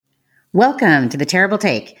Welcome to The Terrible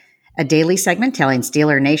Take, a daily segment telling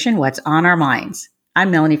Steeler Nation what's on our minds.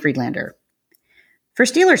 I'm Melanie Friedlander. For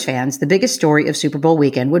Steelers fans, the biggest story of Super Bowl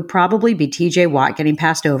weekend would probably be TJ Watt getting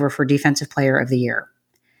passed over for Defensive Player of the Year.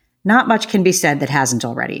 Not much can be said that hasn't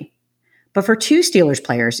already. But for two Steelers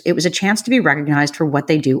players, it was a chance to be recognized for what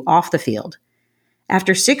they do off the field.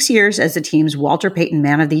 After 6 years as the team's Walter Payton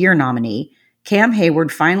Man of the Year nominee, Cam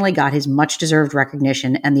Hayward finally got his much-deserved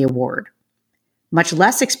recognition and the award. Much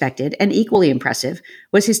less expected and equally impressive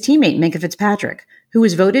was his teammate Minkah Fitzpatrick, who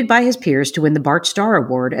was voted by his peers to win the Bart Starr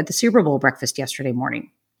Award at the Super Bowl breakfast yesterday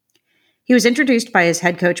morning. He was introduced by his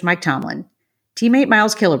head coach Mike Tomlin. Teammate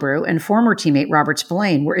Miles Killebrew and former teammate Robert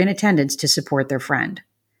Spillane were in attendance to support their friend.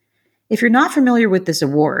 If you're not familiar with this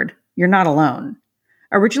award, you're not alone.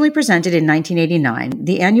 Originally presented in 1989,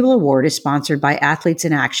 the annual award is sponsored by Athletes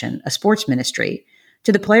in Action, a sports ministry,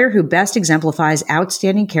 to the player who best exemplifies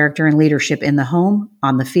outstanding character and leadership in the home,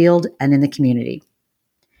 on the field, and in the community.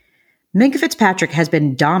 Minkah Fitzpatrick has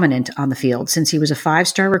been dominant on the field since he was a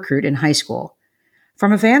 5-star recruit in high school.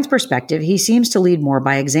 From a fan's perspective, he seems to lead more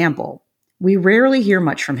by example. We rarely hear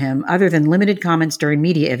much from him other than limited comments during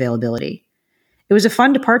media availability. It was a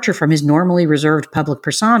fun departure from his normally reserved public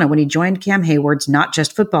persona when he joined Cam Hayward's Not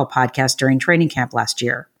Just Football podcast during training camp last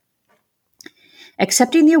year.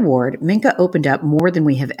 Accepting the award, Minkah opened up more than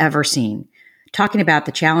we have ever seen, talking about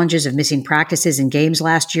the challenges of missing practices and games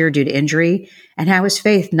last year due to injury, and how his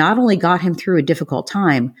faith not only got him through a difficult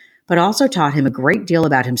time, but also taught him a great deal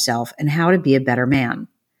about himself and how to be a better man.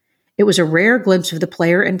 It was a rare glimpse of the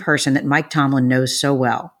player in person that Mike Tomlin knows so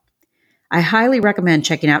well. I highly recommend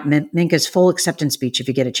checking out Minkah's full acceptance speech if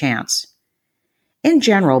you get a chance. In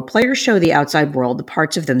general, players show the outside world the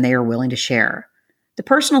parts of them they are willing to share. The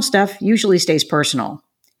personal stuff usually stays personal.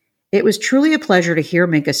 It was truly a pleasure to hear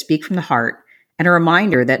Minkah speak from the heart and a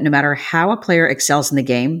reminder that no matter how a player excels in the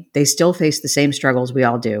game, they still face the same struggles we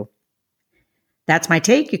all do. That's my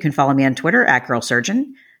take. You can follow me on Twitter @GirlSurgeon.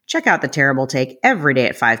 Check out The Terrible Take every day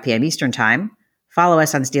at 5 p.m. Eastern Time. Follow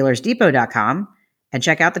us on SteelersDepot.com and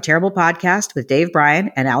check out The Terrible Podcast with Dave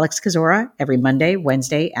Bryan and Alex Kozora every Monday,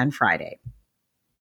 Wednesday, and Friday.